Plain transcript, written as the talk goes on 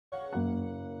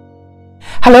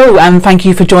Hello, and thank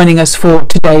you for joining us for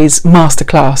today's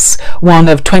masterclass, one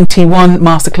of 21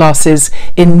 masterclasses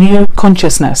in New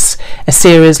Consciousness, a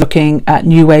series looking at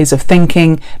new ways of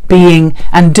thinking, being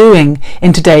and doing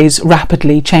in today's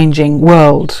rapidly changing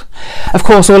world. Of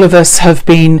course, all of us have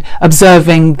been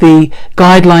observing the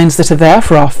guidelines that are there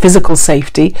for our physical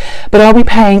safety, but are we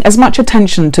paying as much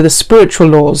attention to the spiritual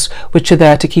laws which are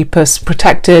there to keep us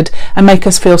protected and make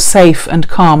us feel safe and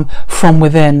calm from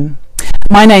within?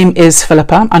 My name is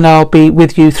Philippa, and I'll be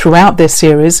with you throughout this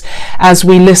series as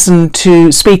we listen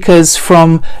to speakers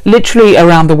from literally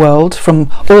around the world,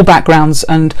 from all backgrounds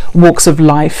and walks of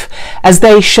life, as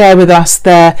they share with us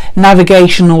their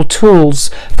navigational tools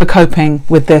for coping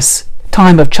with this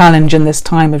time of challenge and this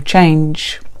time of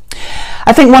change.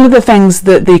 I think one of the things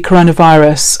that the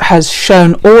coronavirus has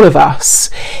shown all of us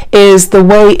is the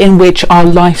way in which our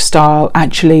lifestyle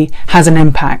actually has an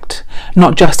impact,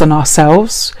 not just on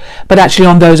ourselves, but actually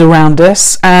on those around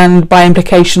us and by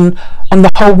implication on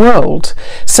the whole world.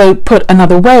 So put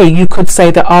another way, you could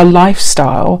say that our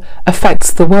lifestyle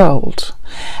affects the world.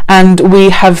 And we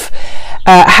have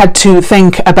had to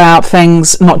think about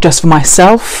things not just for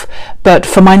myself, but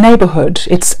for my neighbourhood.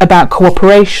 It's about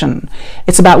cooperation.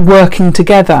 It's about working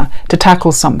together to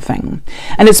tackle something.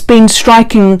 And it's been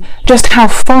striking just how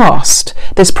fast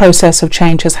this process of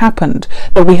change has happened,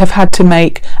 that we have had to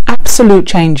make absolute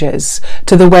changes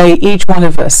to the way each one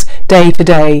of us day to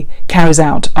day carries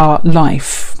out our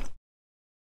life.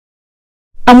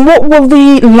 And what will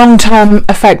the long-term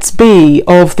effects be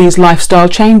of these lifestyle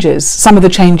changes? Some of the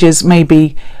changes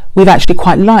maybe we've actually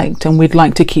quite liked and we'd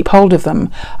like to keep hold of them.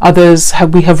 Others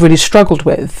we have really struggled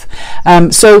with.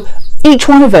 So each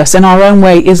one of us in our own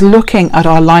way is looking at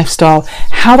our lifestyle,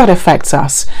 how that affects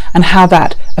us and how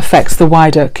that affects the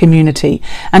wider community.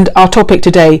 And our topic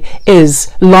today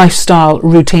is lifestyle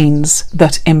routines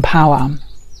that empower.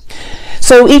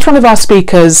 So each one of our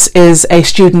speakers is a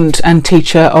student and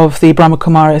teacher of the Brahma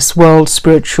Kumaris World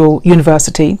Spiritual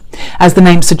University. As the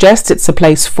name suggests, it's a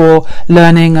place for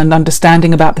learning and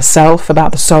understanding about the self,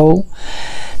 about the soul.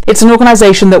 It's an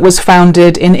organisation that was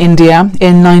founded in India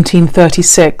in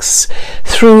 1936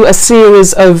 through a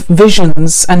series of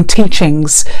visions and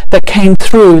teachings that came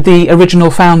through the original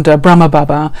founder,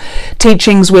 Brahma,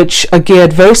 teachings which are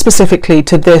geared very specifically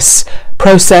to this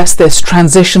process, this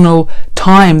transitional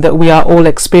time that we are all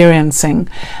experiencing.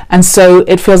 And so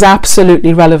it feels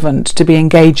absolutely relevant to be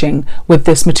engaging with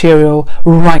this material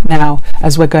right now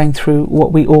as we're going through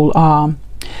what we all are.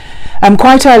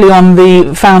 Quite early on,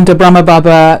 the founder,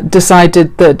 Brahma,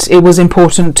 decided that it was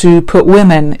important to put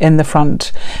women in the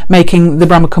front, making the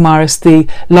Brahma Kumaris the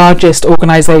largest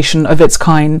organisation of its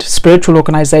kind, spiritual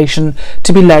organisation,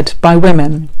 to be led by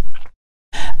women.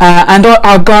 And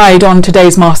our guide on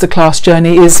today's masterclass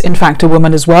journey is in fact a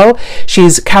woman as well.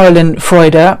 She's Carolin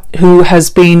Fraude, who has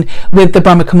been with the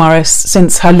Brahma Kumaris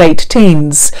since her late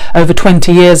teens, over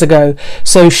 20 years ago.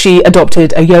 So she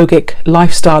adopted a yogic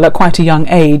lifestyle at quite a young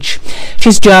age.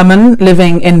 She's German,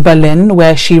 living in Berlin,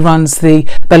 where she runs the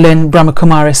Berlin Brahma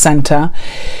Kumaris Center.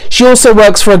 She also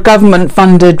works for a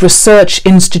government-funded research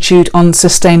institute on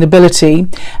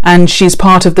sustainability, and she's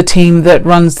part of the team that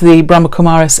runs the Brahma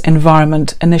Kumaris Environment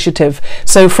Initiative.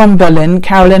 So from Berlin,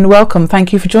 Carolin, welcome.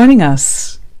 Thank you for joining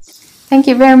us. Thank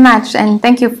you very much, and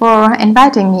thank you for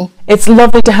inviting me. It's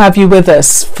lovely to have you with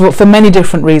us for many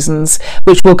different reasons,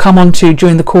 which we'll come on to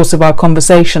during the course of our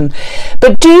conversation.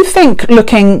 But do you think,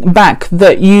 looking back,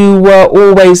 that you were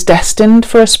always destined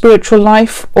for a spiritual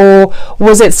life, or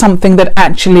was it something that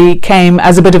actually came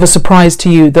as a bit of a surprise to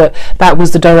you, that that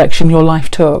was the direction your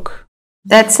life took?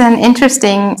 That's an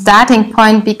interesting starting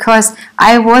point, because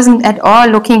I wasn't at all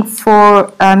looking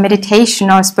for meditation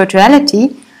or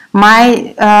spirituality.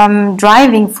 My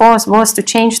driving force was to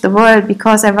change the world,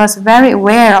 because I was very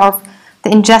aware of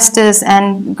the injustice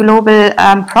and global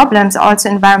problems, also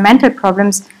environmental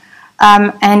problems,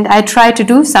 and I tried to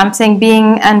do something,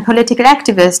 being a political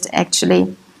activist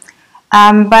actually.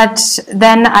 But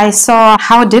then I saw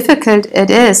how difficult it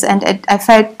is, and I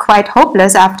felt quite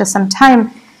hopeless after some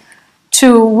time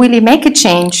to really make a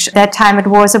change. That time it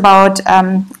was about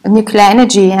nuclear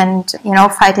energy and,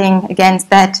 fighting against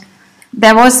that.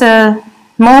 There was a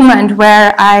moment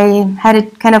where I had a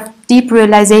kind of deep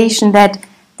realization that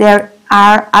there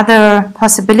are other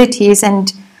possibilities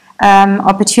and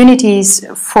opportunities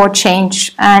for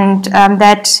change, and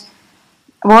that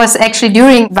was actually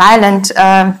during violent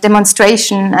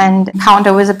demonstration and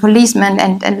encounter with a policeman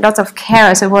and lots of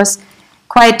chaos. It was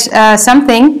quite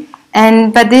something.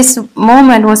 But this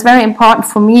moment was very important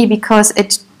for me, because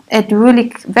it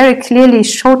really very clearly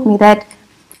showed me that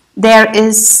there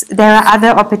are other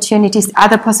opportunities,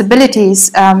 other possibilities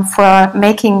for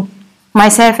making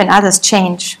myself and others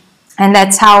change. And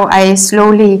that's how I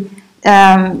slowly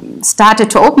started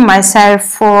to open myself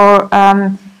for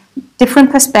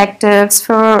different perspectives,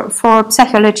 for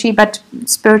psychology, but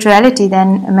spirituality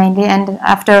then mainly. And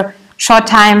after a short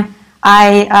time,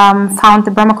 I found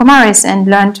the Brahma Kumaris and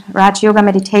learned Raj Yoga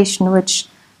meditation, which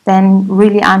then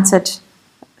really answered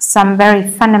some very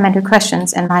fundamental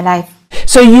questions in my life.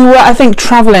 So you were, I think,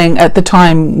 travelling at the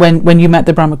time when you met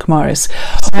the Brahma Kumaris.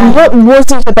 Right. What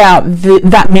was it about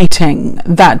that meeting,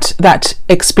 that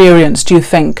experience, do you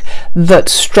think, that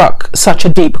struck such a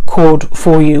deep chord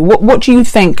for you? What do you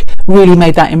think really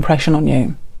made that impression on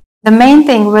you? The main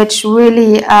thing which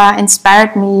really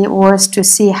inspired me was to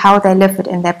see how they live it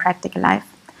in their practical life.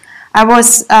 I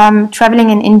was traveling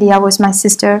in India with my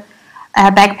sister,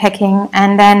 backpacking,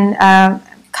 and then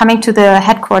coming to the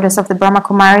headquarters of the Brahma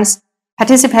Kumaris,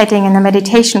 participating in the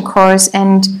meditation course,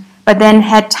 but then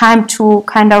had time to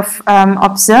kind of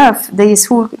observe this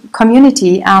whole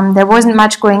community. There wasn't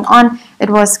much going on.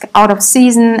 It was out of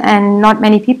season and not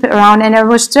many people around, and I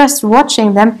was just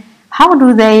watching them. How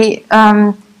do they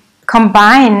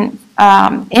combine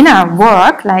inner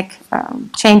work, like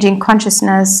changing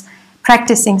consciousness,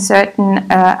 practicing certain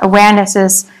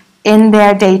awarenesses in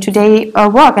their day-to-day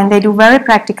work? And they do very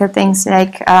practical things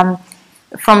like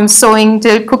from sewing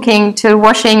to cooking to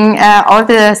washing, all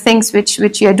the things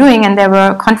which you're doing. And there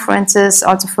were conferences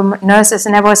also for nurses,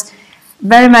 and I was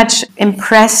very much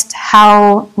impressed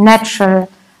how natural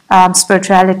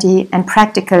spirituality and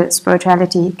practical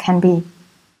spirituality can be.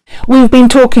 We've been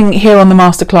talking here on the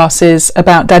Masterclasses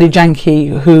about Daddy Janki,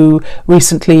 who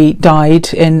recently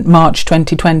died in March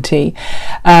 2020,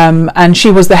 and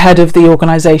she was the head of the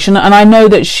organisation, and I know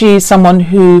that she's someone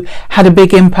who had a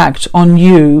big impact on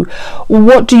you.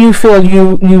 What do you feel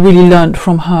you really learnt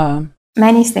from her?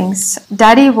 Many things.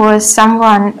 Daddy was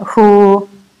someone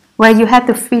where you had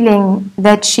the feeling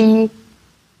that she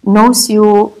knows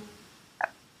you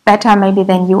better maybe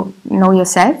than you know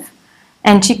yourself.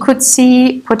 And she could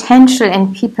see potential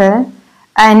in people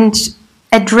and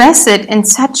address it in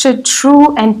such a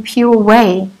true and pure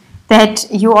way that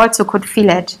you also could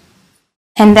feel it.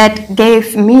 And that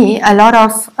gave me a lot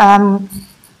of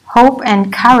hope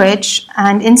and courage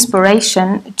and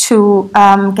inspiration to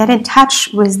get in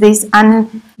touch with this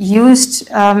unused,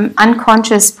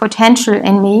 unconscious potential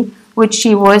in me, which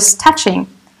she was touching.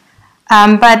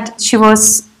 But she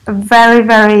was very,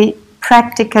 very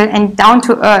practical and down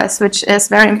to earth, which is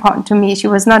very important to me. She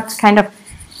was not kind of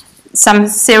some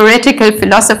theoretical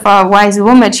philosopher, wise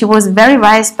woman. She was very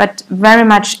wise, but very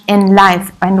much in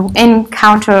life and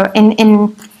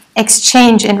in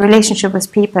exchange, in relationship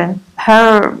with people.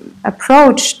 Her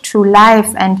approach to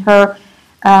life and her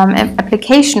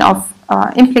implication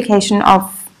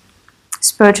of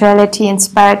spirituality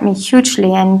inspired me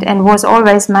hugely, and was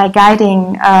always my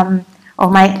guiding an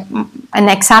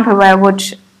example where I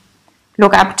would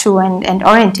look up to and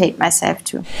orientate myself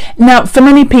to. Now, for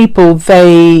many people,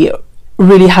 they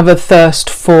really have a thirst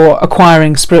for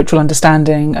acquiring spiritual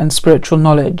understanding and spiritual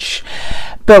knowledge.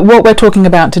 But what we're talking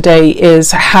about today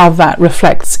is how that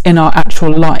reflects in our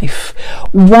actual life.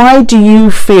 Why do you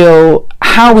feel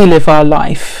how we live our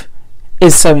life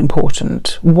is so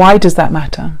important? Why does that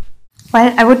matter?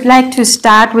 Well, I would like to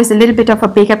start with a little bit of a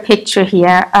bigger picture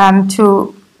here,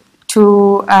 to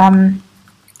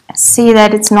see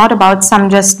that it's not about some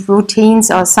just routines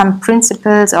or some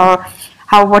principles or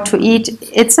what to eat.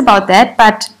 It's about that,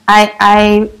 but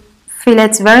I feel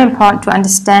it's very important to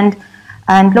understand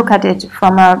and look at it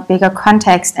from a bigger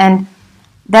context, and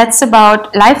that's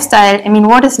about lifestyle. I mean,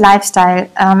 what is lifestyle?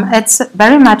 It's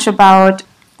very much about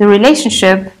the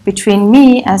relationship between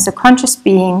me as a conscious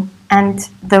being and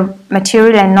the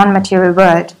material and non-material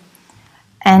world,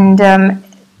 and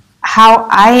how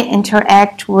I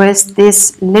interact with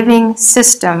this living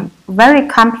system, very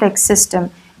complex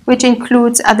system, which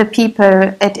includes other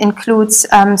people, it includes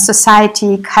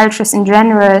society, cultures in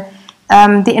general,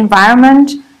 the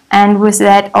environment, and with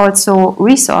that also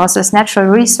resources, natural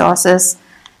resources.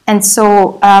 And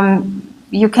so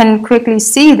you can quickly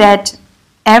see that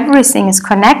everything is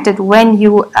connected when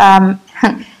you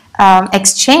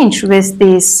exchange with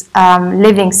this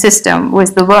living system,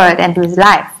 with the world and with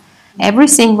life.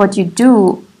 Everything what you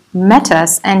do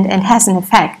matters and has an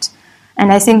effect.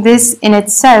 And I think this in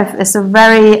itself is a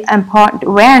very important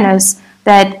awareness,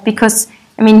 that because,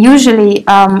 I mean, usually,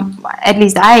 at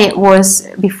least I was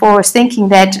before thinking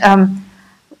that,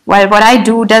 well, what I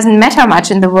do doesn't matter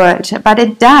much in the world, but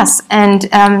it does. And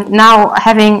now,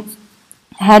 having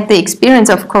had the experience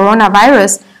of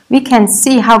coronavirus, we can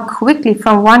see how quickly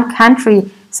from one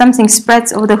country something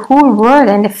spreads over the whole world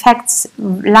and affects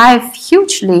life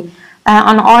hugely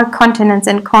on all continents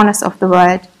and corners of the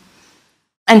world.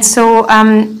 And so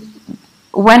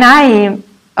when I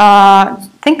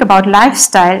think about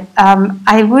lifestyle,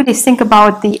 I really think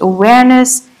about the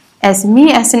awareness as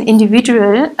me as an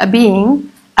individual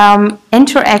being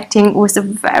interacting with a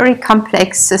very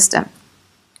complex system.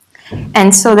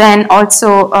 And so then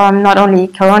also not only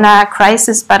corona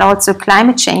crisis, but also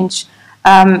climate change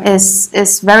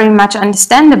is very much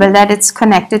understandable that it's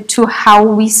connected to how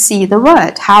we see the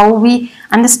world, how we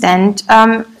understand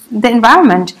the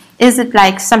environment. Is it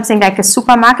like something like a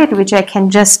supermarket which I can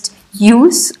just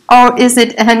use, or is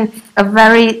it a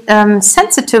very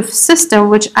sensitive system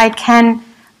which I can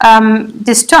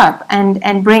disturb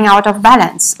and bring out of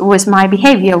balance with my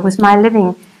behavior, with my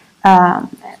living,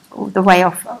 the way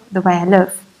I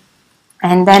live?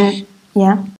 And then,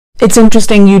 yeah. It's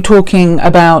interesting you talking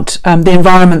about the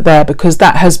environment there, because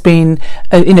that has been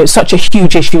such a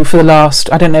huge issue for the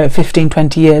last, I don't know, 15,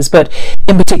 20 years, but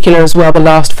in particular as well the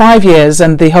last 5 years,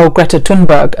 and the whole Greta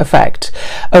Thunberg effect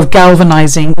of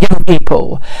galvanizing young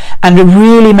people and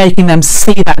really making them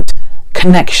see that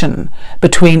connection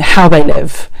between how they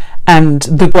live and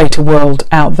the greater world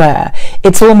out there.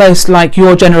 It's almost like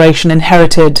your generation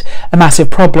inherited a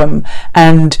massive problem,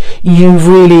 and you've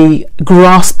really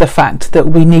grasped the fact that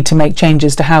we need to make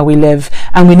changes to how we live,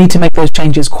 and we need to make those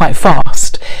changes quite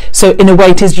fast. So in a way,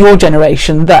 it is your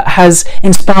generation that has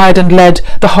inspired and led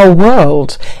the whole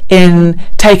world in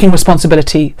taking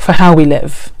responsibility for how we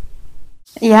live.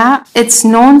 Yeah, it's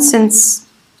known since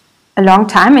a long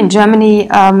time. In Germany,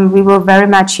 we were very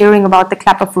much hearing about the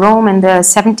Club of Rome in the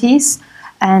 70s,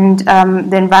 and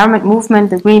the environment movement,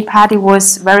 the Green Party,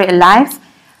 was very alive.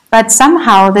 But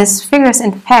somehow these figures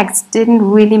and facts didn't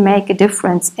really make a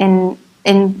difference in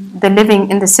the living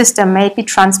in the system, maybe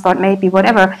transport, maybe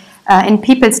whatever, in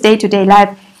people's day-to-day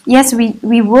life. Yes,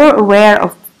 we were aware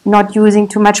of not using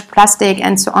too much plastic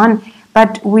and so on,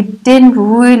 but we didn't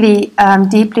really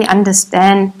deeply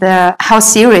understand how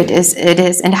serious it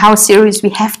is and how serious we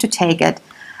have to take it.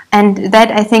 And that,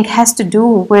 I think, has to do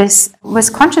with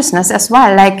consciousness as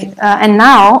well. And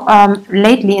now,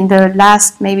 lately, in the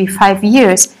last maybe 5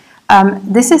 years,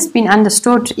 this has been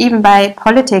understood even by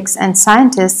politics and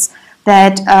scientists,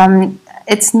 that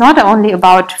it's not only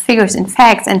about figures and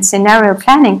facts and scenario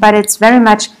planning, but it's very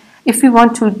much, if we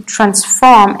want to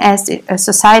transform as a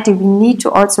society, we need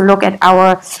to also look at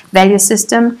our value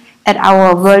system, at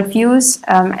our worldviews,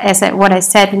 what I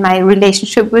said in my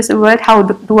relationship with the world. How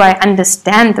do I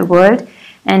understand the world?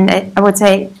 And I would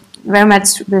say very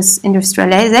much with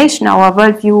industrialization, our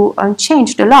worldview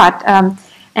changed a lot.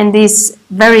 And this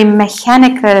very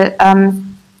mechanical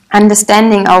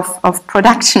understanding of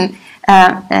production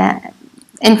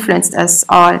influenced us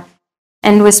all.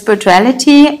 And with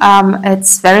spirituality,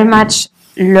 it's very much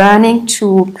learning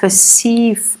to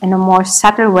perceive in a more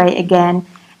subtle way again.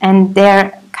 And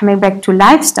there, coming back to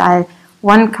lifestyle,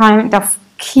 one kind of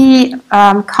key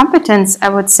competence, I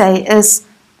would say, is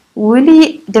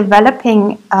really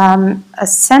developing a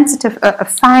sensitive, a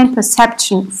fine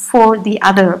perception for the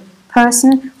other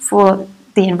person, for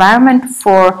the environment,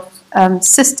 for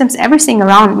systems, everything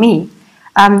around me.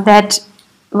 That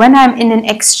when I'm in an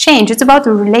exchange, it's about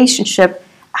a relationship,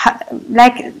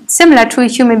 like similar to a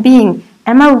human being.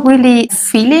 Am I really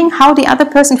feeling how the other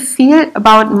person feels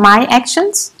about my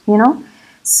actions?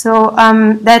 So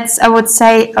that's, I would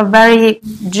say, a very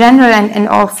general and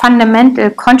or fundamental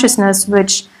consciousness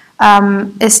which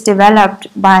is developed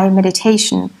by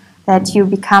meditation. That you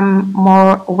become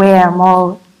more aware,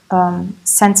 more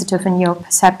sensitive in your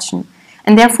perception,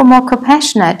 and therefore more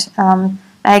compassionate.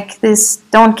 Like this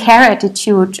don't care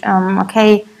attitude.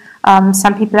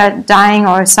 Some people are dying,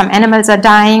 or some animals are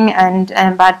dying,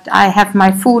 but I have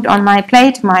my food on my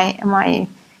plate, my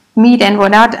meat and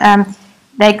whatnot.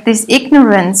 Like this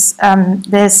ignorance,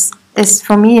 this is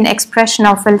for me an expression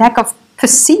of a lack of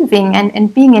perceiving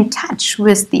and being in touch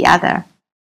with the other.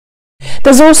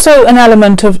 There's also an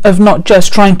element of not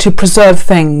just trying to preserve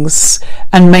things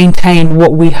and maintain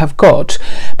what we have got,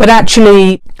 but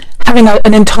actually having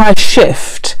an entire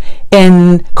shift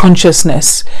in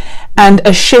consciousness and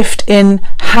a shift in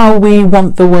how we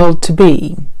want the world to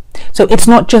be. So it's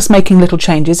not just making little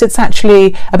changes, it's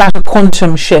actually about a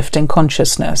quantum shift in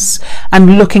consciousness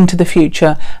and looking to the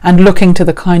future and looking to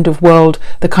the kind of world,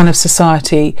 the kind of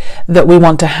society that we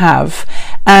want to have,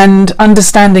 and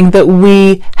understanding that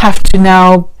we have to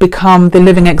now become the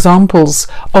living examples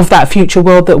of that future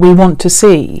world that we want to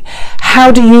see.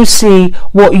 How do you see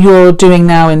what you're doing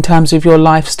now in terms of your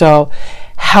lifestyle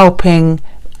helping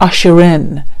usher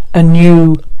in a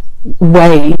new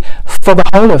way for the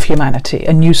whole of humanity,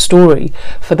 a new story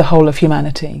for the whole of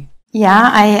humanity.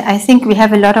 Yeah, I think we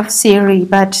have a lot of theory,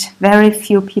 but very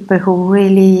few people who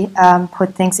really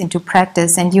put things into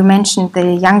practice. And you mentioned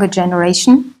the younger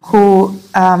generation who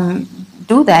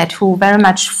do that, who very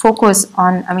much focus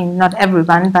on, I mean, not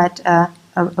everyone, but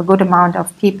a good amount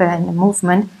of people in the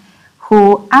movement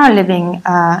who are living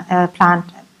a plant,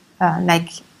 like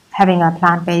having a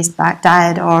plant-based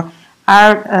diet, or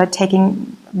are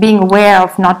being aware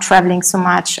of not traveling so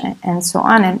much and so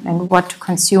on, and what to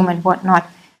consume and what not.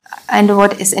 And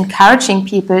what is encouraging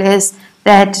people is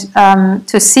that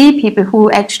to see people who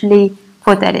actually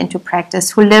put that into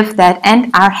practice, who live that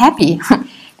and are happy,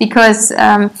 because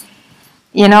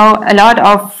you know, a lot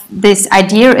of this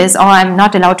idea is, oh, I'm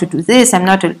not allowed to do this, I'm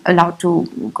not allowed to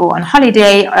go on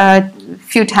holiday a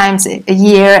few times a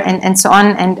year, and so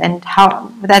on, and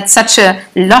how that's such a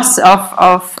loss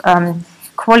of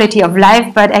quality of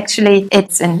life, but actually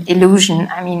it's an illusion.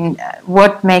 I mean,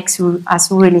 what makes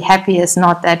us really happy is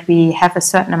not that we have a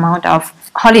certain amount of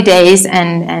holidays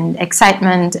and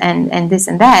excitement and this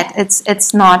and that.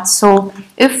 It's not. So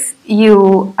if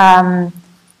you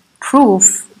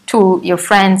prove to your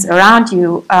friends around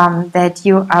you that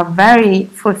you are very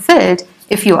fulfilled,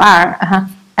 if you are,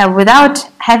 without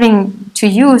having to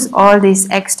use all these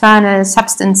external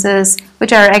substances,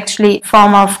 which are actually a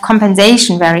form of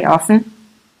compensation very often,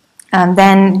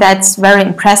 then that's very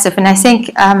impressive. And I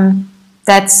think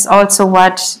that's also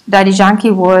what Daddy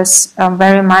Janki was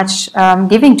very much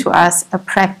giving to us,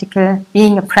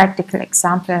 being a practical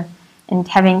example and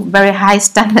having very high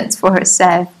standards for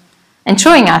herself, and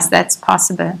showing us that's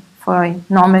possible for a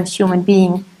normal human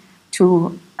being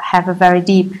to have a very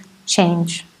deep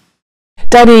change.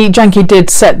 Daddy Janki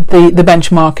did set the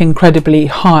benchmark incredibly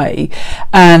high,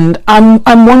 and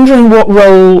I'm wondering what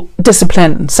role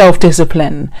discipline,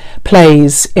 self-discipline,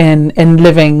 plays in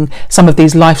living some of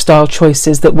these lifestyle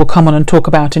choices that we'll come on and talk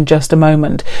about in just a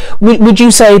moment. Would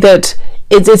you say that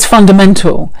it's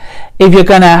fundamental, if you're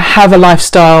going to have a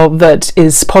lifestyle that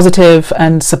is positive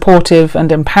and supportive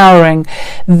and empowering,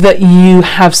 that you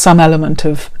have some element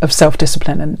of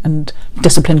self-discipline and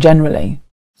discipline generally?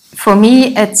 For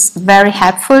me, it's very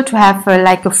helpful to have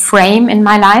like a frame in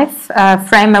my life.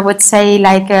 Frame, I would say,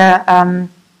 like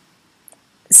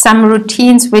some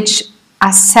routines which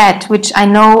are set, which I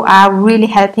know are really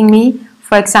helping me.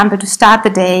 For example, to start the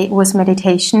day with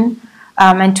meditation,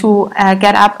 and to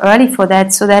get up early for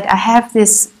that, so that I have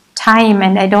this time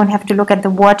and I don't have to look at the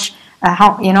watch,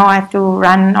 how, you know, I have to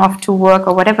run off to work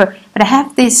or whatever. But I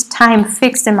have this time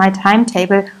fixed in my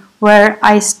timetable, where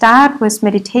I start with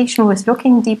meditation, with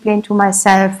looking deeply into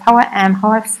myself, how I am, how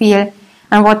I feel,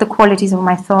 and what the qualities of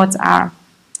my thoughts are.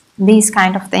 These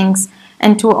kind of things.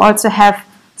 And to also have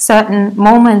certain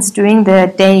moments during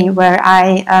the day where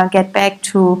I get back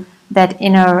to that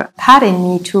inner part in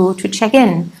me to check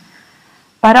in.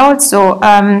 But also,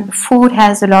 food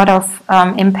has a lot of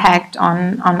impact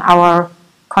on our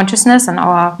consciousness and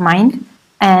our mind.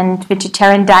 And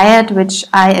vegetarian diet, which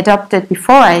I adopted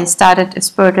before I started a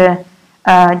spiritual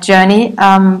journey,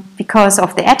 because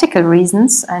of the ethical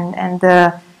reasons and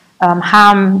the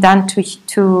harm done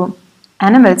to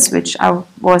animals, which I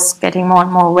was getting more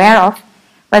and more aware of.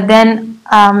 But then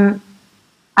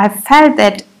I felt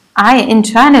that I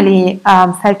internally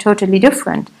felt totally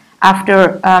different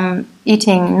after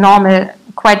eating normal,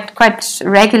 quite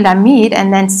regular meat,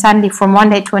 and then suddenly from one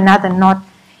day to another not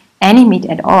any meat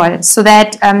at all. So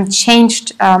that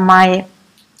changed my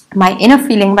inner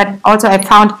feeling, but also I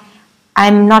found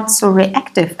I'm not so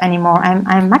reactive anymore.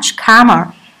 I'm much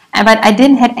calmer. But I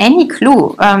didn't have any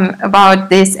clue about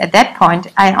this at that point.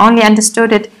 I only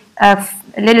understood it a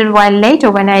little while later,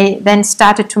 when I then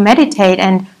started to meditate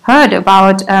and heard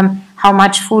about how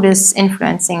much food is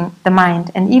influencing the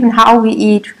mind, and even how we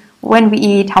eat, when we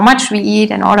eat, how much we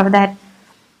eat, and all of that.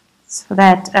 So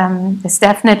that is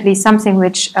definitely something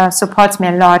which supports me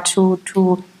a lot,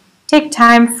 to take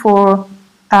time for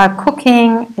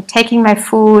cooking, taking my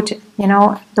food, you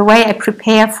know, the way I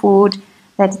prepare food,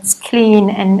 that it's clean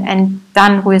and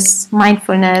done with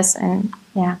mindfulness, and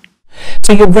yeah.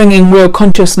 So you're bringing real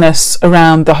consciousness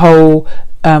around the whole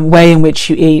way in which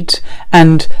you eat,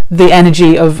 and the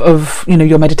energy of you know,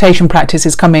 your meditation practice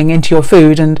is coming into your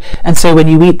food, and so when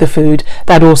you eat the food,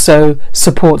 that also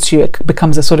supports you. It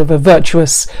becomes a sort of a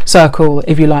virtuous circle,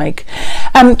 if you like.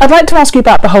 I'd like to ask you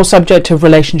about the whole subject of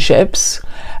relationships,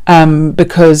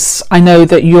 because I know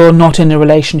that you're not in a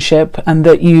relationship, and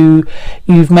that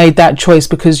you've made that choice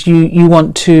because you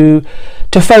want to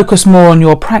focus more on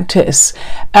your practice.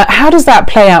 How does that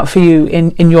play out for you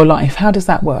in your life? How does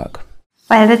that work?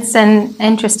 Well, it's an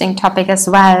interesting topic as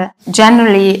well.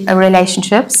 Generally,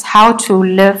 relationships, how to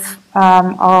live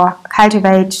or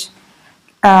cultivate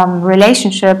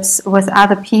relationships with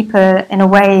other people in a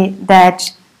way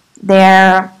that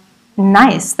they're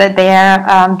nice, that they're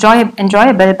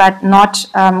enjoyable, but not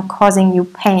causing you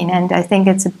pain. And I think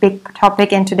it's a big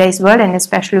topic in today's world, and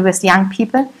especially with young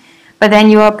people. But then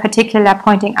you are particularly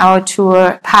pointing out to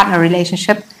a partner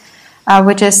relationship,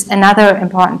 which is another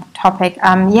important topic.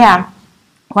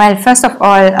 Well, first of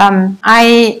all,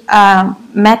 I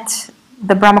met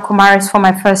the Brahma Kumaris for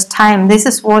my first time.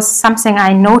 This was something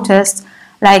I noticed,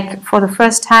 like for the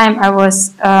first time I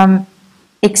was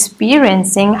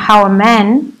experiencing how a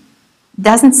man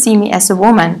doesn't see me as a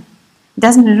woman,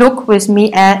 doesn't look with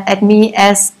me at me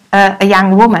as a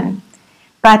young woman,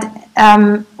 but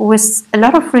with a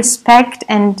lot of respect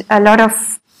and a lot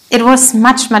of, it was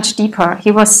much, much deeper. He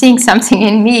was seeing something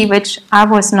in me which I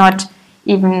was not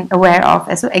even aware of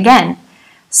again.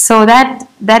 So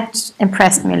that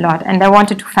impressed me a lot, and I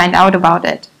wanted to find out about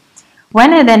it.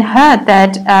 When I then heard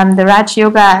that the Raj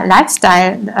Yoga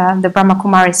lifestyle the Brahma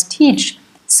Kumaris teach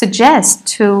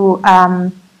suggests to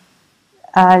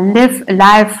live a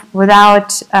life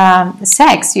without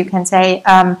sex, you can say,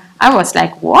 I was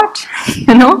like, what?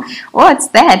 What's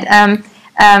that?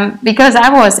 Because I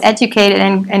was educated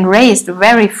and raised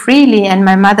very freely, and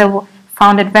my mother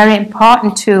found it very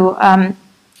important to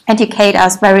educate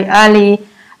us very early,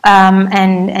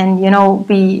 and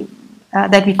be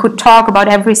that we could talk about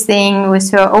everything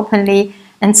with her openly.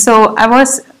 And so I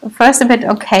was first a bit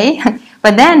okay,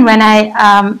 but then when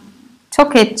I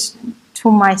took it to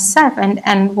myself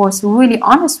and was really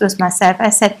honest with myself,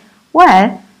 I said,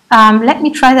 well, let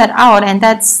me try that out. And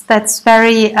that's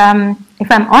very, if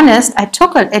I'm honest, I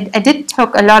did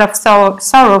took a lot of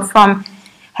sorrow from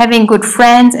having good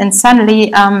friends, and suddenly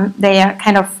they are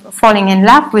kind of falling in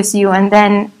love with you, and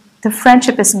then the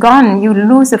friendship is gone. You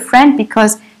lose a friend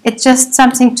because it's just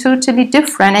something totally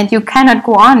different, and you cannot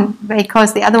go on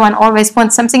because the other one always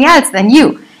wants something else than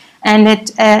you. And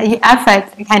I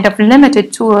felt kind of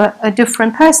limited to a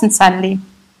different person suddenly.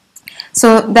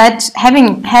 So that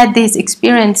having had these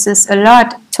experiences a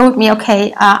lot told me,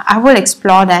 okay, I will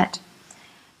explore that.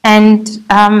 And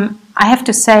I have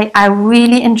to say, I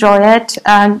really enjoy it,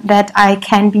 that I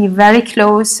can be very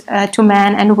close to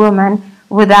man and woman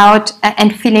without,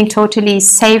 and feeling totally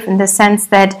safe in the sense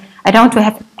that I don't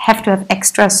have to have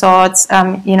extra thoughts,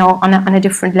 on a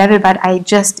different level, but I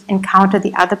just encounter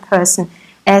the other person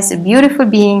as a beautiful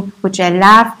being, which I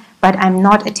love, but I'm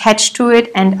not attached to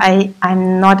it, and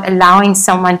I'm not allowing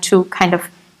someone to kind of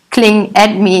cling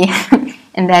at me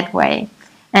in that way.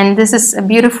 And this is a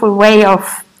beautiful way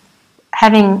of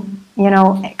having,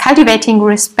 cultivating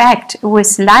respect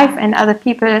with life and other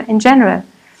people in general.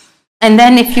 And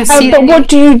then if you see... But what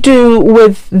do you do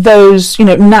with those,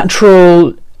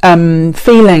 natural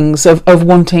feelings of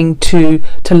wanting to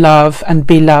love and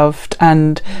be loved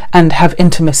and have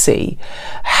intimacy?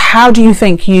 How do you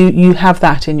think you have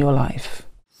that in your life?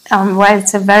 Well,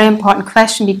 it's a very important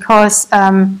question because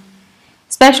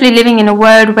especially living in a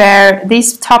world where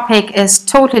this topic is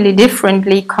totally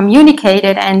differently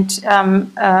communicated and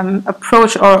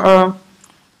approached or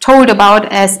told about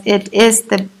as it is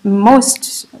the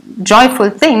most joyful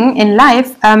thing in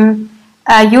life,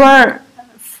 you are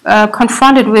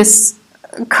confronted with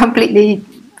completely,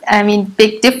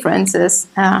 big differences.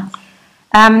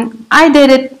 I did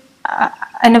it,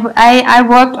 and I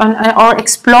worked on or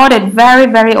explored it very,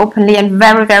 very openly and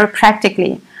very, very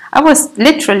practically. I was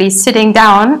literally sitting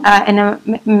down in a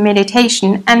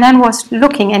meditation and then was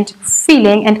looking and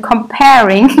feeling and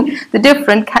comparing the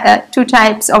different two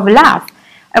types of love.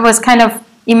 I was kind of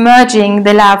emerging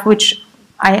the love which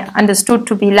I understood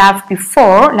to be love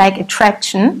before, like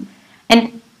attraction,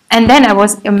 and then I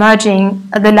was emerging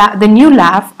the new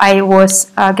love I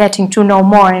was getting to know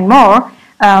more and more,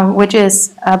 which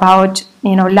is about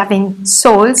loving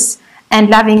souls and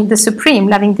loving the supreme,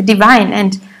 loving the divine.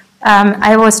 And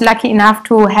I was lucky enough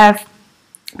to have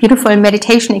beautiful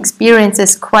meditation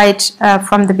experiences quite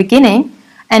from the beginning,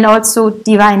 and also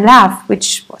divine love,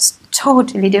 which was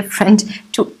totally different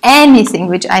to anything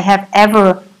which I have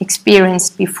ever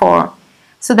experienced before.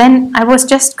 So then I was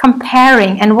just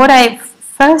comparing, and what I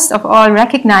first of all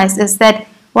recognized is that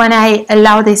when I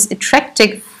allow this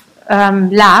attractive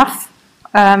love,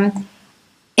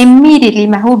 immediately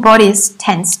my whole body is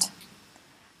tensed.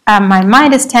 My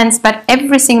mind is tense, but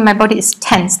everything in my body is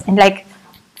tensed and like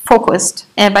focused,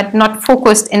 but not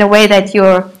focused in a way that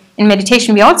you're in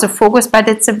meditation. We also focus, but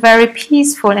it's a very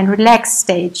peaceful and relaxed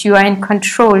stage. You are in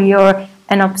control. You're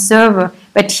an observer.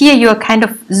 But here you are kind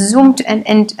of zoomed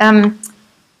and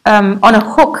on a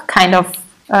hook, kind of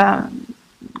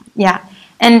Yeah.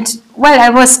 And well, I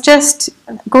was just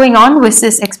going on with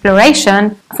this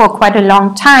exploration for quite a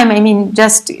long time. I mean,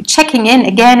 just checking in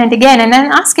again and again, and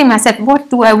then asking myself, what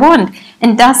do I want?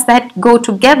 And does that go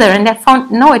together? And I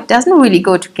found, no, it doesn't really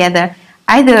go together.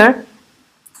 Either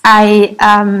I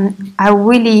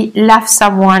really love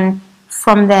someone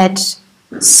from that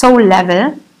soul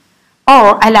level,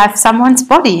 or I love someone's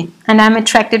body, and I'm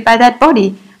attracted by that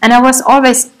body. And I was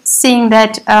always seeing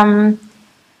that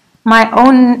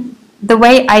the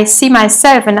way I see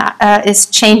myself is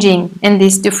changing in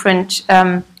these different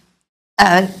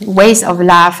ways of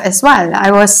love as well. I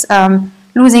was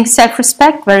losing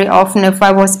self-respect very often if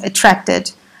I was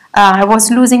attracted. I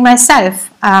was losing myself.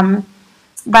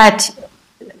 But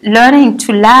learning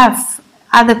to love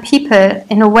other people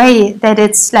in a way that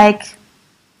it's like,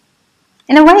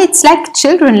 in a way it's like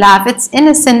children love. It's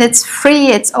innocent, it's free,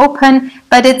 it's open,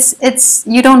 but it's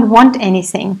you don't want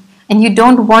anything. And you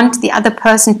don't want the other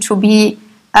person to be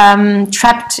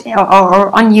trapped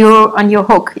or on your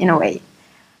hook in a way.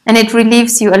 And it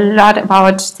relieves you a lot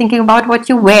about thinking about what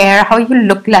you wear, how you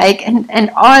look like, and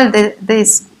all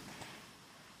this.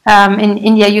 In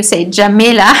India you say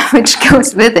Jamela, which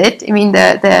goes with it. I mean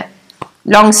the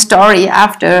long story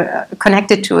after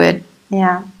connected to it.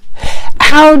 Yeah.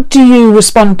 How do you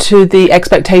respond to the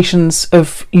expectations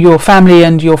of your family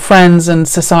and your friends and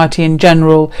society in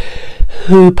general,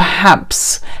 who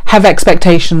perhaps have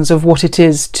expectations of what it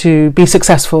is to be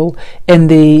successful in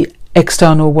the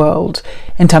external world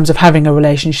in terms of having a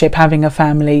relationship, having a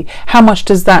family? How much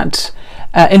does that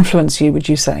influence you, would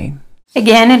you say?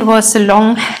 Again, it was a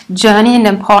long journey, an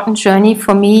important journey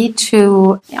for me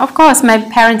to, of course, my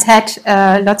parents had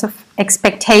lots of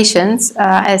expectations,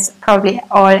 as probably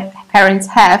all parents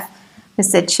have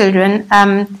with their children.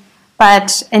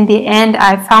 But in the end,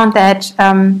 I found that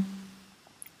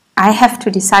I have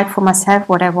to decide for myself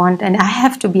what I want, and I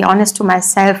have to be honest to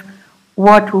myself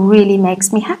what really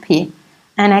makes me happy.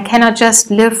 And I cannot just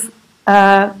live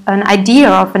an idea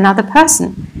of another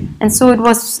person. And so it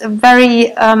was a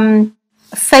very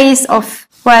phase of,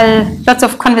 well, lots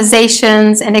of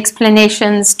conversations and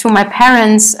explanations to my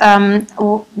parents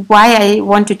why I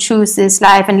want to choose this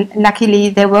life. And luckily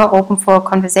they were open for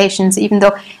conversations, even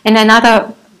though in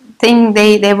another thing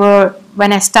they were,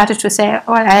 when I started to say,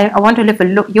 oh, I want to live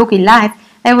a yogi life,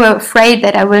 they were afraid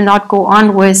that I will not go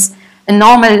on with a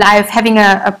normal life, having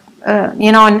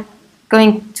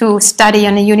going to study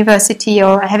in a university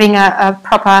or having a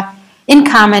proper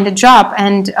income and a job.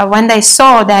 And when they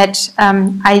saw that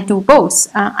I do both,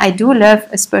 I do live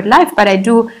a spirit life, but I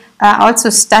do also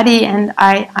study, and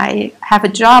I have a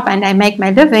job and I make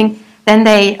my living, then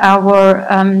they were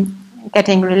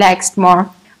getting relaxed more.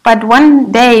 But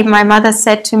one day my mother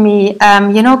said to me,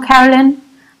 Carolin,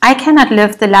 I cannot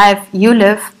live the life you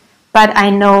live, but I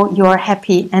know you're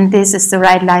happy and this is the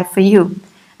right life for you.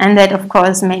 And that, of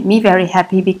course, made me very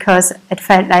happy, because it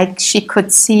felt like she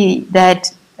could see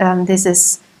that this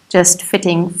is just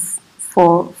fitting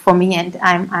for me, and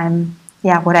I'm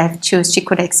what I've chosen. She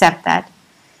could accept that.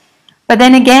 But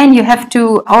then again, you have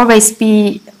to always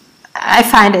be, I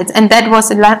find it, and that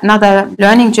was another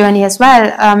learning journey as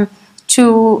well,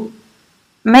 to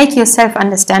make yourself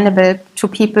understandable to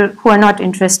people who are not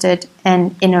interested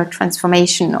in inner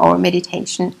transformation or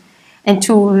meditation, and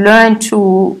to learn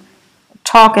to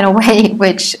talk in a way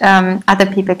which other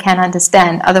people can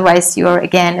understand. Otherwise, you're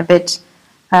again a bit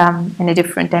in a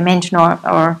different dimension,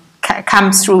 or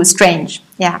comes through strange.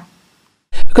 Yeah.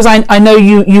 Because I know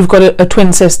you've got a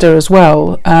twin sister as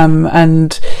well,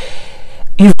 and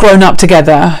you've grown up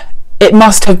together. It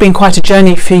must have been quite a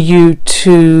journey for you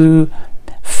to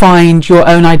find your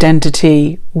own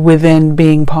identity within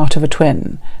being part of a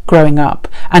twin, growing up,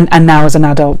 and now as an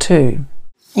adult too.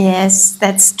 Yes,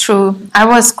 that's true. I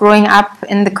was growing up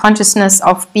in the consciousness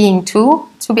of being two,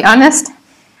 to be honest.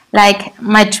 Like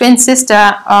my twin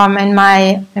sister, in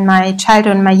my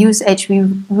childhood, in my youth age, we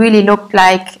really looked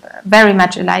like very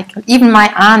much alike. Even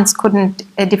my aunts couldn't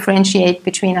differentiate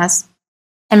between us.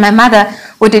 And my mother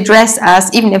would address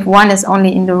us, even if one is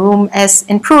only in the room, as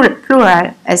in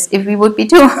plural, as if we would be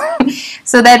two.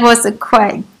 So that was a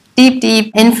quite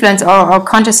deep influence or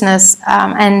consciousness,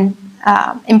 and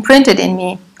imprinted in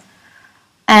me.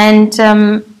 And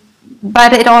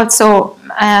but it also,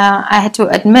 I had to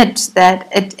admit that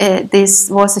this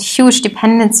was a huge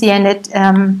dependency, and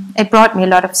it brought me a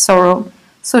lot of sorrow.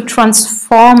 So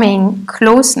transforming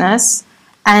closeness,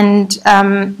 and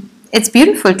it's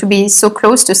beautiful to be so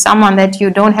close to someone that you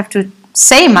don't have to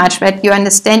say much, but you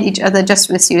understand each other just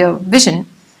with your vision.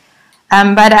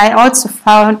 But I also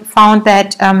found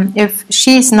that if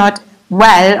she's not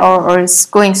well or is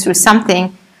going through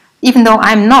something, even though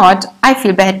I'm not, I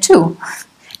feel bad too.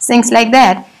 Things like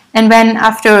that. And when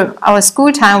after our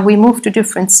school time we moved to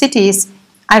different cities,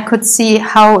 I could see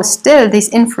how still this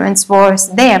influence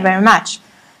was there very much.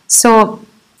 So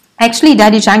actually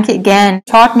Daddy Janki again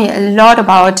taught me a lot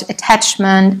about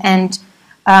attachment and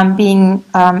being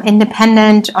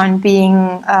independent, on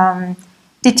being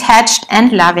detached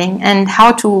and loving, and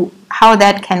how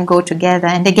that can go together.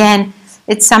 And again,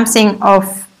 it's something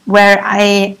of where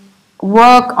I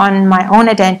work on my own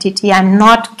identity. I'm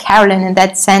not Carolin in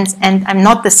that sense, and I'm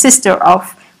not the sister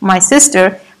of my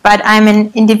sister, but I'm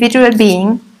an individual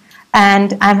being,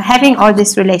 and I'm having all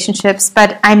these relationships,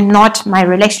 but I'm not my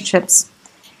relationships.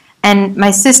 And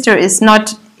my sister is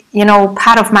not,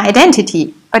 part of my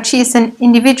identity, but she is an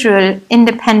individual,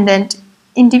 independent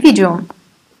individuum.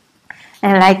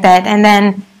 And like that. And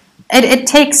then it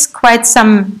takes quite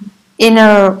some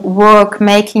inner work,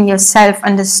 making yourself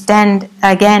understand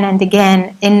again and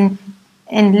again in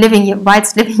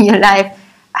whilst living your life,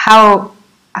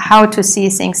 how to see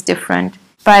things different.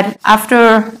 But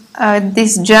after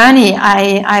this journey,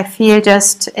 I feel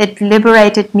just it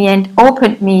liberated me and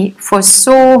opened me for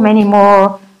so many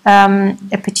more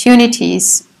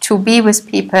opportunities to be with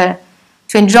people,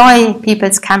 to enjoy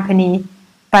people's company,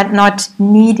 but not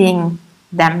needing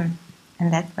them in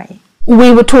that way.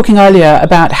 We were talking earlier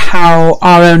about how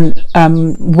our own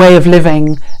way of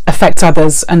living affects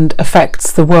others and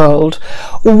affects the world.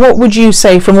 What would you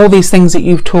say from all these things that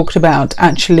you've talked about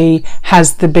actually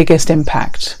has the biggest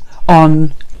impact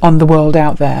on the world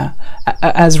out there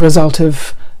as a result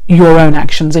of your own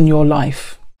actions in your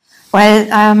life? Well,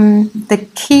 the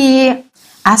key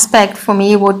aspect for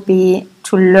me would be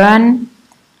to learn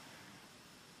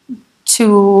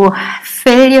to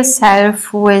fill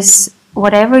yourself with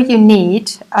whatever you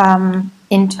need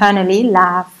internally: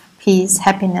 love, peace,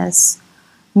 happiness,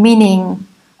 meaning.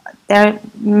 There are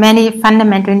many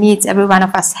fundamental needs every one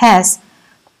of us has,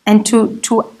 and to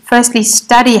firstly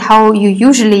study how you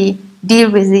usually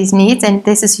deal with these needs. And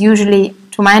this is usually,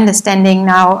 to my understanding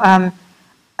now,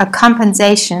 a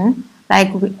compensation,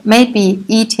 like maybe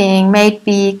eating,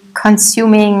 maybe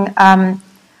consuming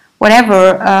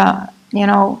whatever,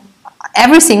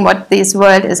 everything what this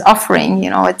world is offering.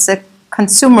 It's a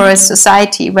consumerist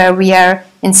society where we are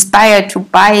inspired to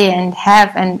buy and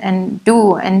have and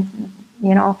do and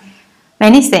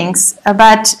many things,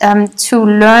 but to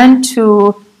learn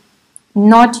to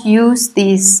not use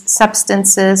these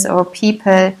substances or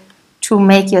people to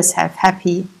make yourself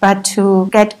happy, but to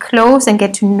get close and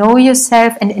get to know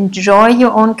yourself and enjoy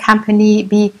your own company,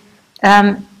 be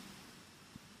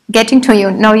getting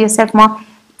to know yourself more,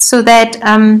 so that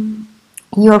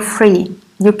you're free.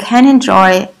 You can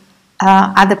enjoy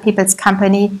other people's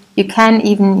company. You can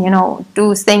even,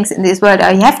 do things in this world,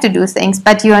 or you have to do things,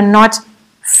 but you are not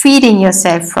feeding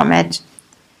yourself from it.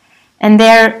 And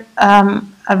there,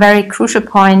 a very crucial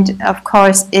point, of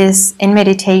course, is in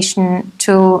meditation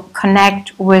to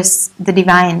connect with the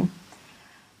divine.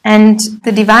 And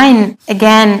the divine,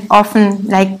 again, often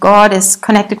like God, is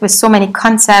connected with so many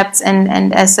concepts,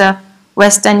 and as a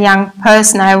Western young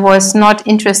person, I was not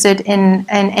interested in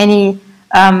any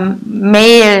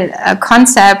male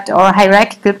concept or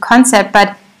hierarchical concept,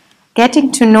 but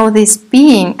getting to know this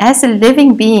being as a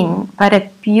living being, but a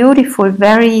beautiful,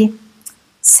 very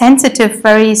sensitive,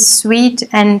 very sweet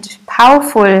and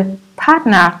powerful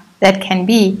partner that can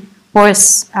be,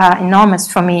 was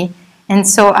enormous for me. And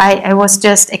so I was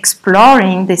just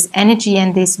exploring this energy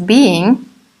and this being,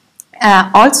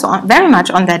 also very much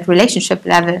on that relationship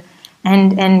level,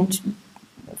 and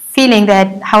feeling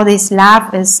that how this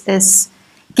love is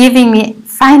giving me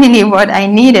finally what I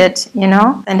needed,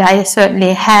 and I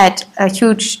certainly had a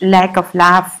huge lack of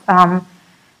love,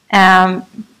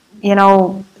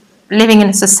 living in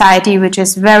a society which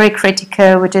is very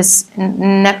critical, which is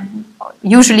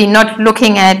usually not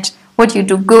looking at what you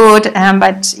do good,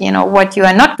 but what you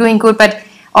are not doing good. But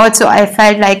also I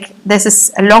felt like this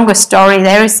is a longer story.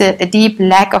 There is a deep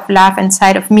lack of love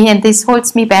inside of me, and this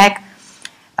holds me back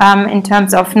in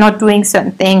terms of not doing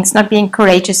certain things, not being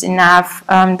courageous enough,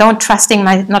 not trusting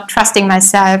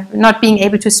myself, not being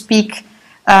able to speak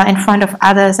in front of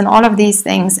others, and all of these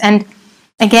things. And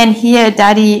again, here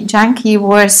Daddy Janki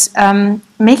was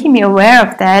making me aware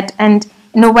of that, and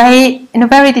in a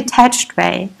very detached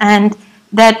way, and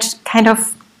that kind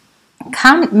of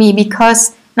calmed me,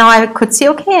 because now I could see,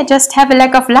 okay, I just have a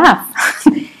lack of love.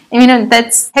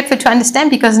 That's helpful to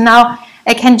understand, because now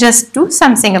I can just do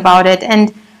something about it.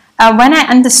 And when I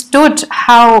understood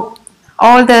how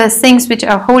all the things which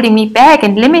are holding me back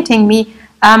and limiting me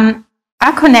are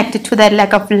connected to that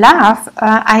lack of love,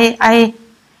 I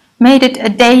made it a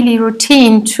daily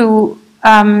routine to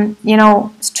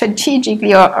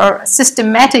strategically or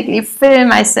systematically fill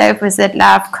myself with that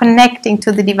love, connecting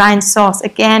to the divine source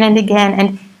again and again,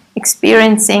 and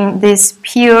experiencing this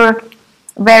pure,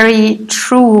 very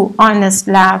true, honest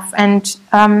love. And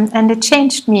it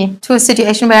changed me to a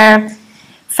situation where I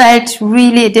felt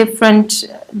really a difference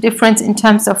in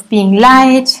terms of being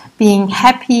light, being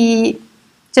happy,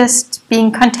 just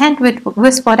being content with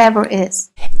whatever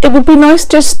is. It would be nice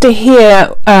just to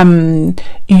hear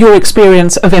your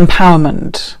experience of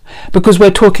empowerment, because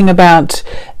we're talking about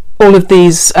all of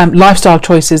these lifestyle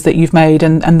choices that you've made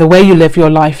and the way you live your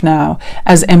life now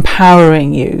as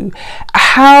empowering you.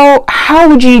 How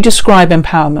would you describe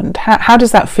empowerment? How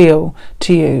does that feel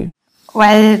to you?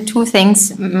 Well, two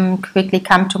things quickly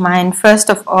come to mind. First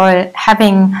of all,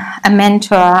 having a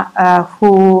mentor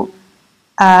who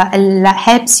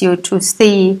helps you to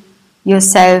see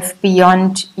yourself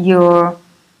beyond your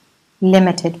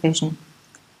limited vision,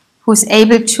 who's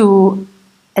able to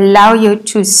allow you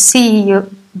to see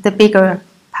the bigger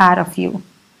part of you.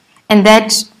 And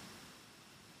that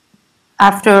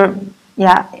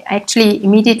actually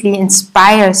immediately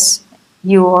inspires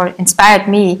you, or inspired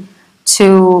me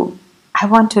to, I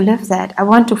want to live that, I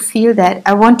want to feel that,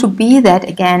 I want to be that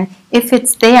again. If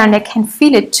it's there and I can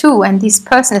feel it too, and this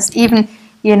person is even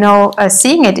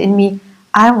seeing it in me,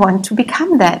 I want to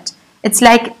become that. It's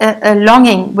like a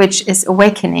longing which is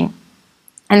awakening.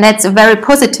 And that's a very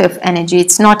positive energy.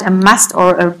 It's not a must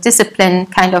or a discipline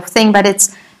kind of thing, but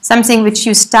it's something which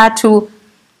you start to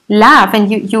love and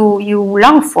you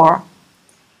long for.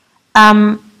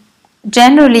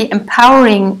 Generally,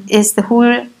 empowering is the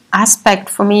whole aspect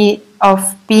for me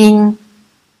of being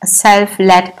a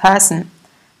self-led person,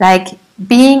 like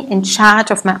being in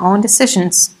charge of my own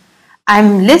decisions.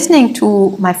 I'm listening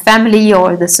to my family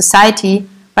or the society,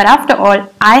 but after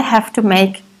all, I have to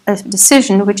make a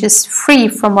decision which is free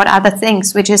from what other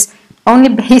things, which is only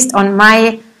based on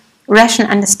my rational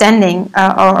understanding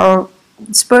or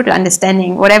spiritual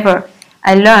understanding, whatever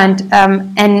I learned,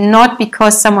 and not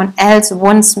because someone else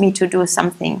wants me to do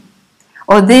something,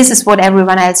 or this is what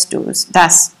everyone else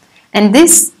does. And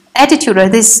this attitude or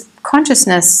this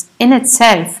consciousness in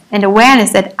itself and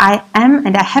awareness that I am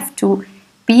and I have to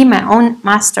be my own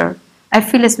master, I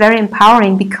feel is very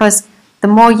empowering, because the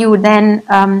more you then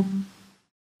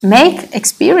make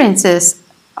experiences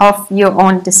of your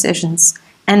own decisions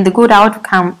and the good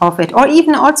outcome of it, or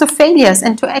even also failures,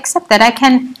 and to accept that I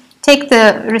can take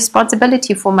the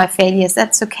responsibility for my failures,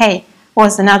 that's okay,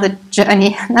 was another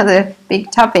journey, another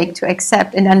big topic, to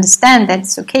accept and understand that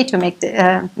it's okay to make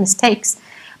mistakes.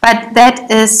 But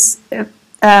that is,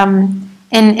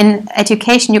 in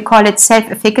education you call it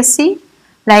self-efficacy,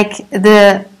 like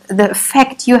the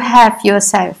effect you have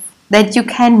yourself, that you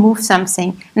can move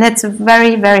something, and that's a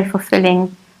very, very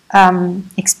fulfilling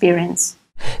experience.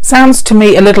 Sounds to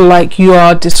me a little like you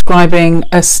are describing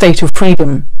a state of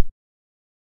freedom.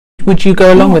 Would you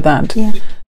go along with that? Yeah,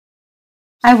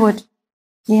 I would.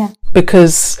 Yeah.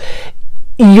 Because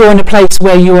you're in a place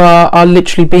where you are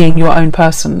literally being your own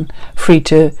person, free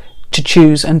to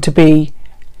choose and to be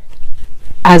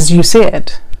as you see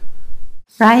it.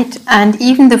 Right, and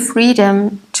even the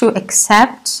freedom to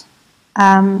accept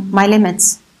my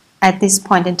limits at this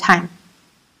point in time.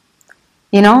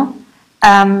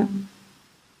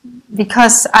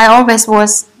 Because I always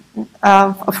was,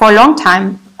 for a long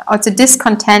time, also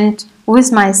discontent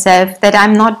with myself that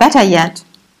I'm not better yet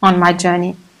on my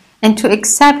journey. And to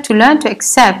learn to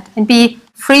accept and be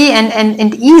free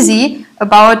and easy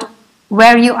about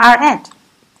where you are at.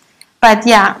 But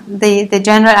yeah, the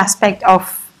general aspect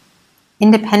of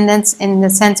independence in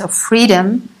the sense of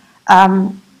freedom,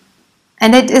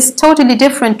 and it is totally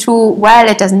different to, well,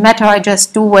 it doesn't matter, I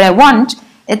just do what I want.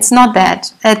 It's not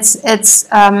that. It's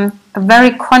a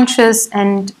very conscious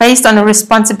and based on a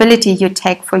responsibility you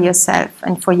take for yourself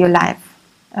and for your life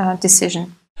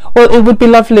decision. Well, it would be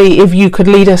lovely if you could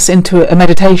lead us into a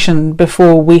meditation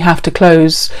before we have to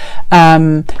close,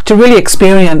 to really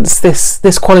experience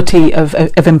this quality of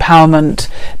empowerment,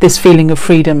 this feeling of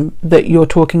freedom that you're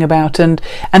talking about, and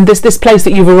this place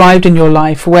that you've arrived in your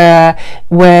life where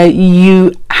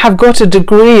you have got a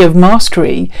degree of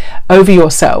mastery over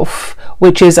yourself,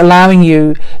 which is allowing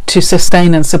you to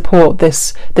sustain and support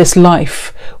this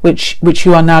life which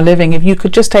you are now living. If you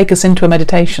could just take us into a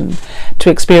meditation to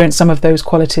experience some of those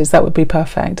qualities, that would be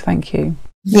perfect. Thank you.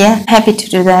 Yeah, happy to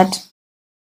do that.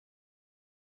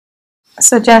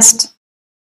 So just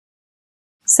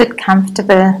sit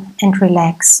comfortable and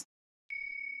relax.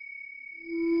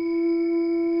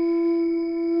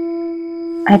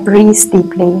 I breathe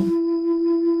deeply.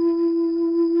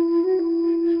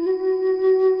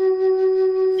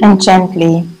 And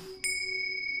gently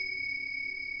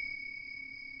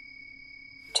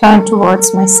turn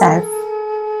towards myself.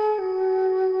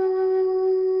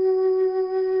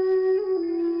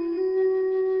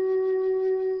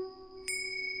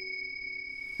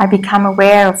 I become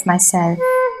aware of myself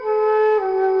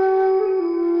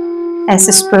as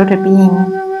a spiritual being,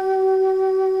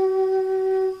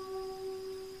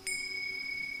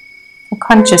 a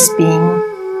conscious being.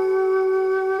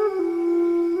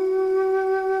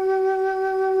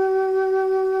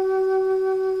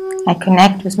 I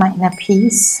connect with my inner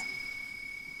peace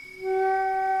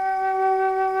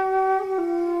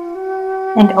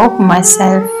and open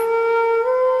myself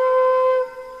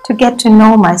to get to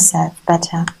know myself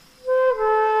better.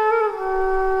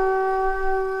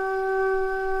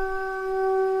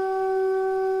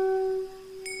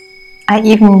 I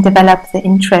even develop the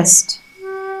interest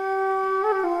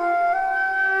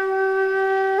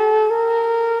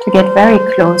to get very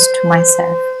close to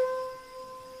myself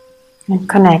and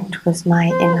connect with my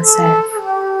inner self,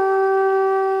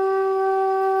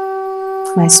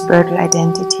 my spiritual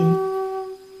identity,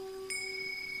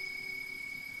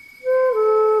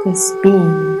 this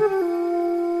being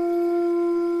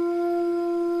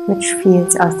which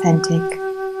feels authentic.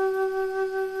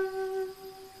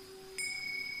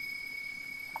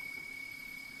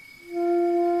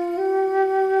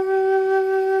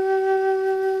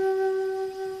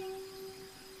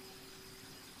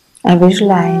 I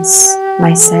visualize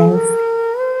myself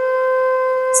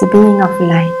as a being of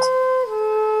light,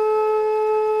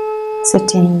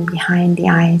 sitting behind the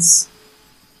eyes.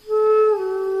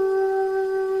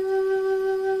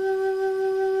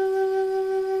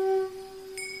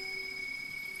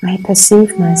 I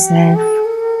perceive myself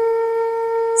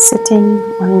sitting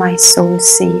on my soul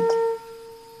seat,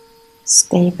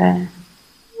 stable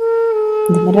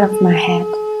in the middle of my head.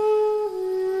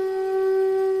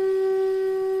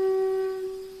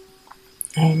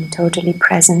 I am totally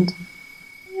present.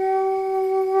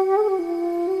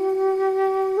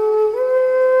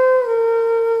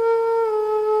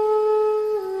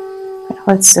 But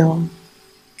also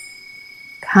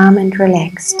calm and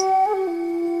relaxed.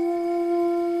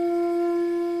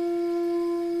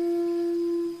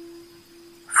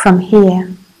 From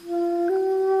here,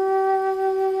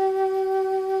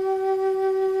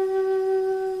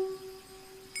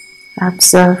 I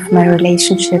observe my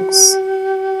relationships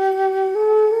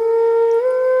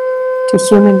to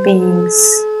human beings,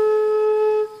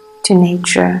 to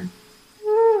nature,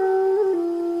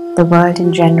 the world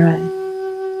in general.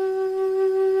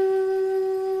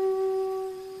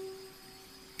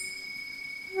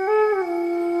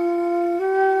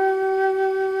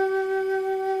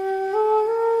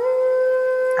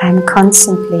 I am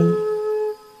constantly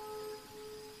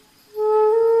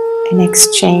in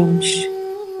exchange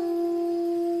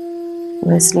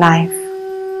with life.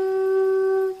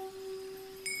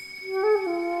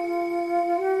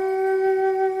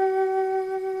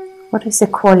 What is the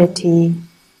quality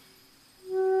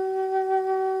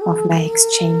of my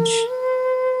exchange?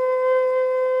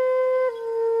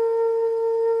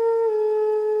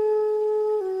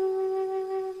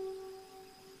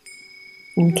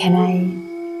 And can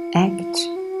I act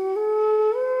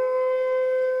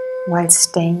while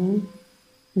staying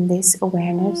in this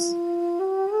awareness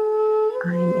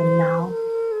I am in now?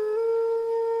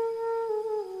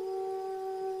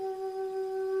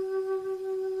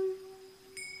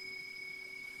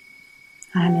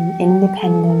 I am an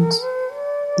independent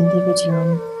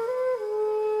individual.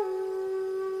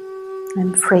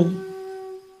 I'm free.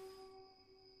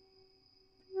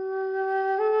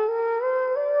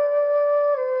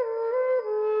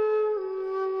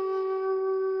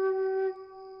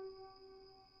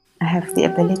 I have the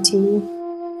ability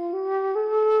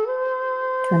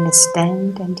to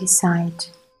understand and decide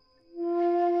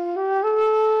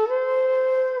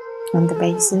on the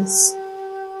basis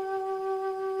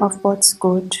of what's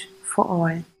good for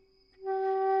all.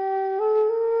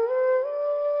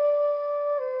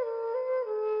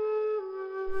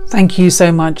 Thank you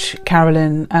so much,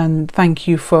 Carolin, and thank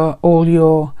you for all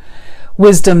your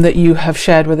wisdom that you have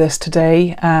shared with us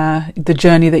today, the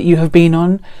journey that you have been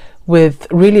on with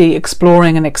really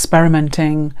exploring and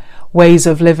experimenting ways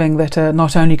of living that are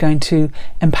not only going to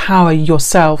empower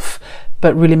yourself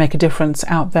but really make a difference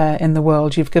out there in the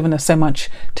world. You've given us so much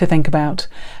to think about.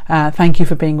 Thank you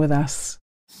for being with us.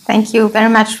 Thank you very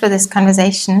much for this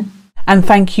conversation. And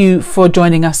thank you for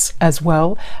joining us as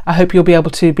well. I hope you'll be able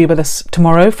to be with us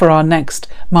tomorrow for our next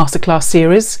Masterclass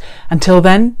series. Until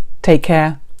then, take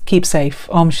care, keep safe,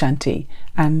 Om Shanti,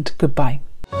 and goodbye.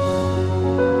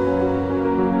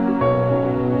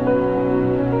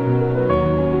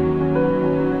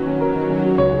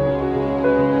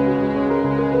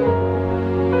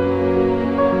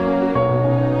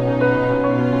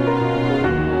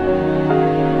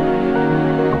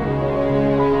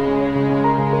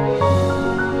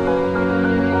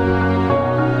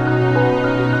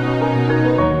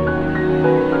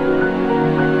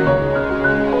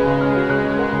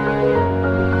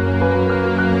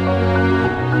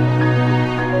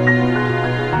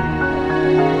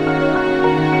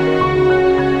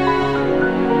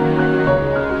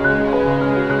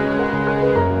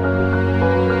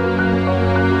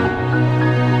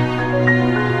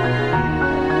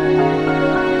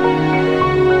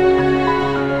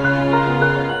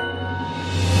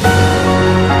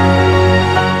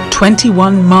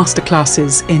 21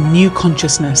 masterclasses in new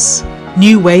consciousness,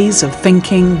 new ways of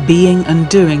thinking, being and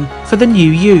doing for the new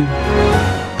you.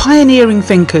 Pioneering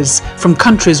thinkers from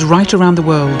countries right around the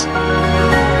world.